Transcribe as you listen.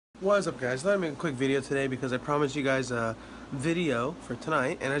What is up, guys? I thought I'd make a quick video today because I promised you guys a video for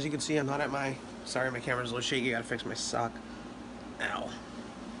tonight, and as you can see, I'm not at my... Sorry, my camera's a little shaky. I gotta fix my sock. Ow.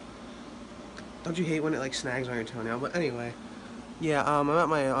 Don't you hate when it like snags on your toenail? But anyway, yeah, I'm at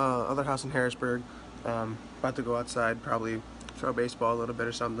my other house in Harrisburg. About to go outside, probably throw a baseball a little bit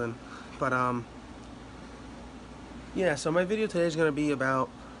or something. But yeah. So my video today is gonna be about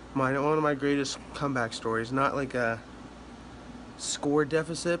one of my greatest comeback stories. Not like a score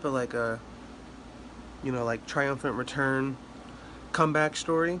deficit, but like a, like triumphant return comeback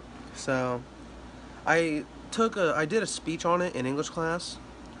story. So I did a speech on it in English class.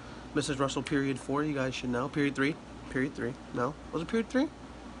 Mrs. Russell, period 4, you guys should know. Period 3. Period 3. No? Was it period 3?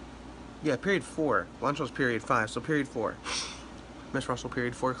 Yeah, period 4. Lunch was period 5, so period 4. Miss Russell,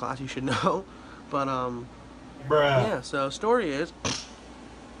 period 4 class, you should know. But, Bruh. yeah, so story is,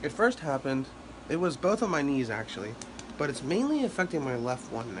 it first happened, it was both of my knees, actually. But it's mainly affecting my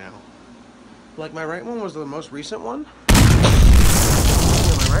left one now. Like, my right one was the most recent one. Yeah,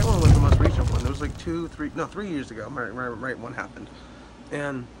 my right one was the most recent one. It was like 3 years ago, my right one happened.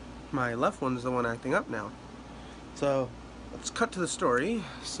 And my left one is the one acting up now. So, let's cut to the story.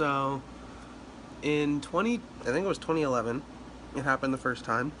 So, in I think it was 2011, it happened the first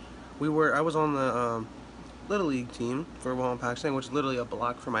time. I was on the Little League team for Wallen-Paxton, which is literally a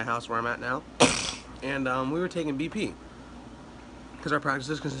block from my house where I'm at now. And we were taking BP. Because our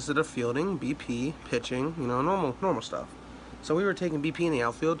practices consisted of fielding, BP, pitching, normal stuff. So we were taking BP in the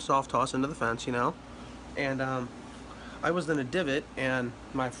outfield, soft toss into the fence, And I was in a divot, and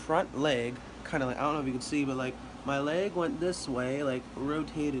my front leg, kind of like, I don't know if you can see, but like, my leg went this way, like,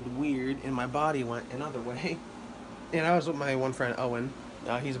 rotated weird, and my body went another way. And I was with my one friend, Owen.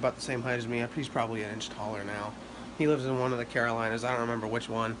 He's about the same height as me. He's probably an inch taller now. He lives in one of the Carolinas. I don't remember which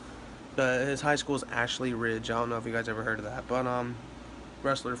one. His high school is Ashley Ridge. I don't know if you guys ever heard of that, but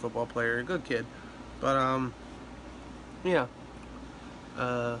wrestler, football player, good kid. But yeah.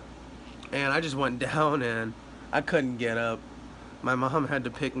 And I just went down and I couldn't get up. My mom had to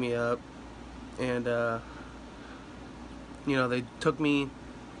pick me up, and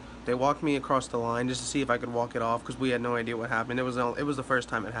they walked me across the line just to see if I could walk it off, because we had no idea what happened. It was the first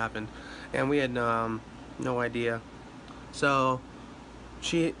time it happened, and we had no idea. So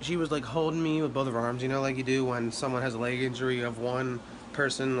she was like holding me with both of her arms, like you do when someone has a leg injury, of one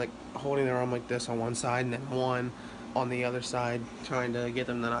person like holding their arm like this on one side and then one on the other side, trying to get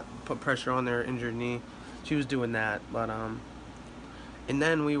them to not put pressure on their injured knee. She was doing that, but and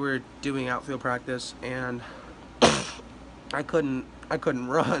then we were doing outfield practice, and I couldn't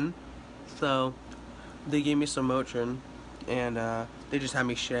run, so they gave me some Motrin, and they just had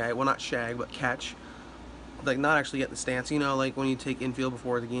me shag, well, not shag, but catch, like not actually get the stance, like when you take infield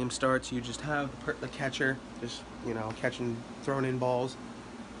before the game starts, you just have the catcher just, catching, throwing in balls,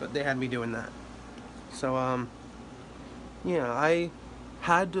 but they had me doing that. So, yeah, I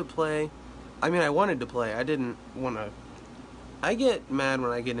had to play. I mean, I wanted to play. I didn't want to. I get mad when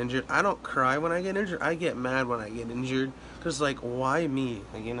I get injured. I don't cry when I get injured. I get mad when I get injured. Because, like, why me?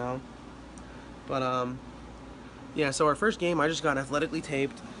 Like, But, yeah, so our first game, I just got athletically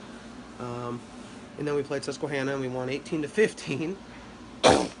taped. And then we played Susquehanna, and we won 18-15.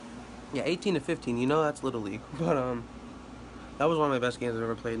 Yeah, 18-15. That's Little League. But, that was one of my best games I've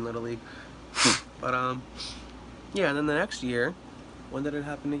ever played in Little League. But, yeah, and then the next year, when did it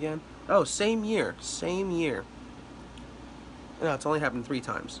happen again? Oh, same year. No, it's only happened 3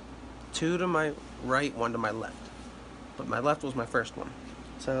 times. 2 to my right, 1 to my left. But my left was my first one.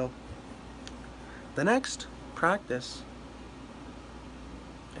 So, the next practice,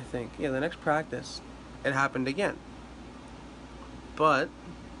 the next practice, it happened again. But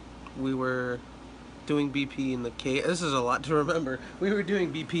we were doing BP in the cage. This is a lot to remember. We were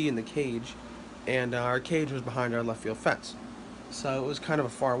doing BP in the cage, and our cage was behind our left field fence. So it was kind of a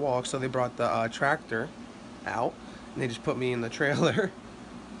far walk, so they brought the tractor out, and they just put me in the trailer.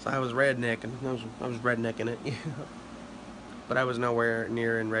 So I was rednecking. I was rednecking it, But I was nowhere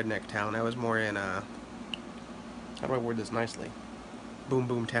near in redneck town. I was more in how do I word this nicely? Boom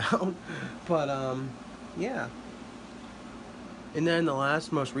boom town. But yeah. And then the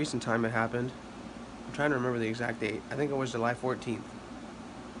most recent time it happened, I'm trying to remember the exact date. I think it was July 14th.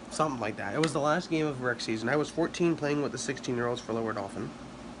 Something like that. It was the last game of rec season. I was 14 playing with the 16-year-olds for Lower Dolphin.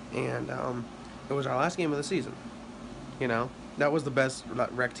 And it was our last game of the season. That was the best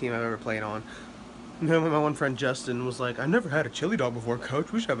rec team I've ever played on. My one friend Justin was like, "I never had a chili dog before,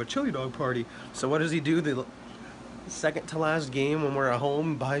 Coach. We should have a chili dog party." So what does he do? The second to last game when we're at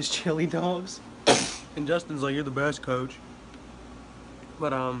home, buys chili dogs. And Justin's like, "You're the best, Coach."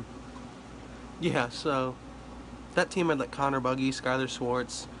 But yeah, so that team had like Connor Buggy, Skylar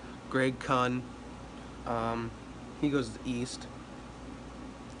Swartz, Greg Kunn, he goes to the East.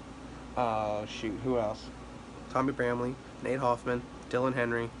 Shoot, who else? Tommy Bramley, Nate Hoffman, Dylan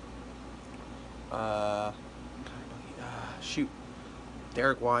Henry. Shoot,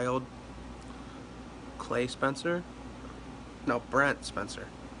 Derek Wild, Clay Spencer. No, Brent Spencer.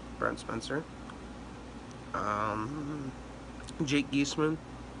 Jake Geisman,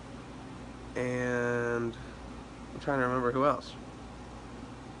 and I'm trying to remember who else.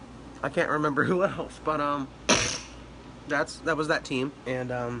 I can't remember who else, but that was that team,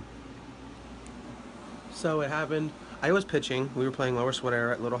 and so it happened. I was pitching. We were playing Lower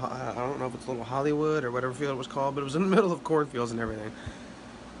Sweater at I don't know if it's Little Hollywood or whatever field it was called, but it was in the middle of cornfields and everything.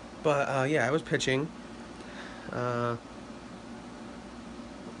 But yeah, I was pitching.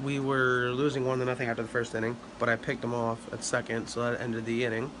 We were losing 1-0 after the first inning, but I picked them off at second, so that ended the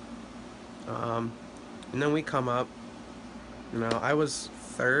inning. And then we come up. You know, I was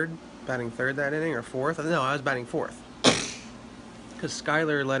batting third that inning, or fourth. No, I was batting fourth, because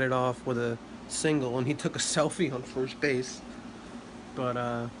Skyler let it off with a single, and he took a selfie on first base. But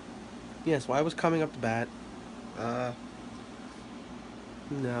yeah, so I was coming up to bat.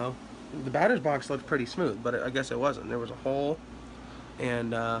 No, the batter's box looked pretty smooth, but I guess it wasn't. There was a hole.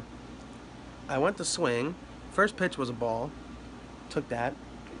 And I went to swing. First pitch was a ball. Took that.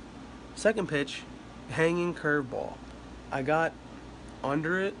 Second pitch, hanging curveball. I got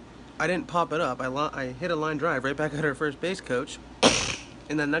under it. I didn't pop it up. I hit a line drive right back at our first base coach.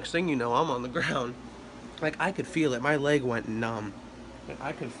 And then next thing you know, I'm on the ground. Like, I could feel it. My leg went numb.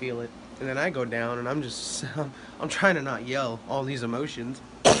 I could feel it. And then I go down, and I'm trying to not yell all these emotions.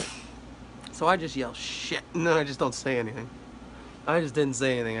 So I just yell, shit. And then I just don't say anything. I just didn't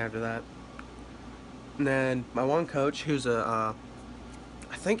say anything after that. And then my one coach, who's I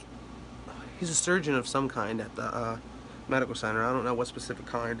think he's a surgeon of some kind at the medical center. I don't know what specific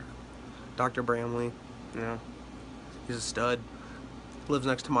kind. Dr. Bramley, you know, he's a stud. Lives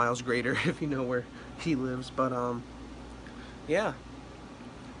next to Miles Grader, if you know where he lives. But yeah,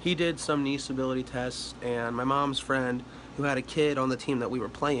 he did some knee stability tests, and my mom's friend, who had a kid on the team that we were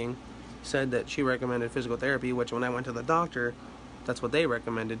playing, said that she recommended physical therapy, which when I went to the doctor, that's what they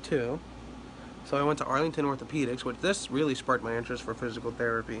recommended too. So I went to Arlington Orthopedics, which this really sparked my interest for physical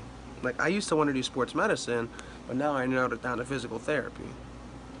therapy. Like, I used to want to do sports medicine, but now I narrowed it down to physical therapy.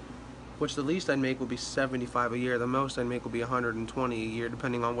 Which the least I'd make would be $75 a year. The most I'd make would be $120 a year,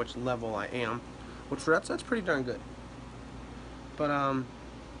 depending on which level I am. Which that's pretty darn good. But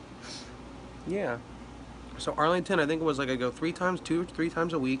yeah. So Arlington, I think it was like I go 3 times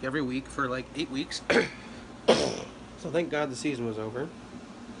a week, every week for like 8 weeks. So thank God the season was over.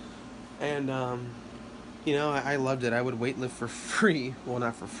 And, you know, I loved it. I would weightlift for free. Well,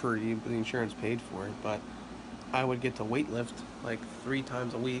 not for free, but the insurance paid for it. But I would get to weightlift like 3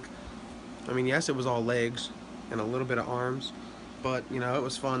 times a week. I mean, yes, it was all legs and a little bit of arms. But, you know, it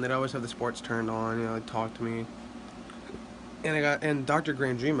was fun. They'd always have the sports turned on. You know, they'd talk to me. And Dr.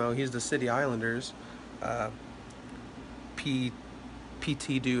 Grandremo, he's the City Islanders PT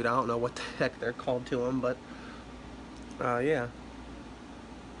dude. I don't know what the heck they're called to him, but yeah,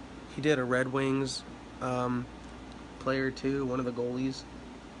 he did a Red Wings player too, one of the goalies.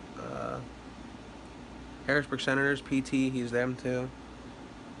 Harrisburg Senators PT, he's them too.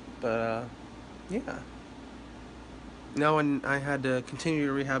 But yeah, no, and I had to continue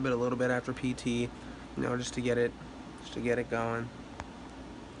to rehab it a little bit after PT, you know, just to get it going.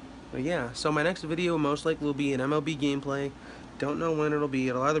 But yeah, so my next video most likely will be an MLB gameplay. Don't know when it'll be.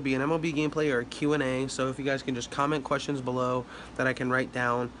 It'll either be an MLB gameplay or a Q&A. So if you guys can just comment questions below that I can write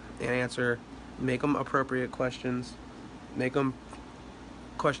down and answer. Make them appropriate questions. Make them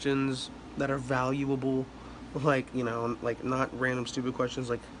questions that are valuable. Like, you know, like not random stupid questions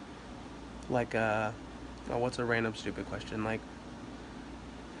like oh, what's a random stupid question? Like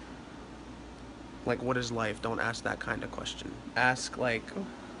what is life? Don't ask that kind of question. Ask like,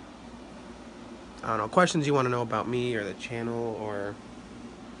 I don't know, questions you want to know about me or the channel or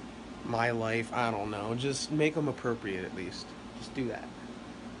my life. I don't know. Just make them appropriate at least. Just do that.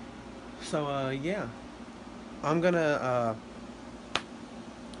 So, yeah. I'm gonna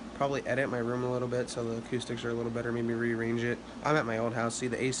probably edit my room a little bit so the acoustics are a little better. Maybe rearrange it. I'm at my old house. See,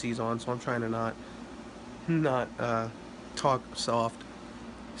 the AC's on, so I'm trying to not talk soft.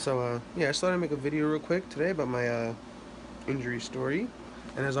 So, yeah, I just thought I'd make a video real quick today about my injury story.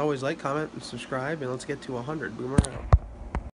 And as always, like, comment, and subscribe, and let's get to 100. Boomer out.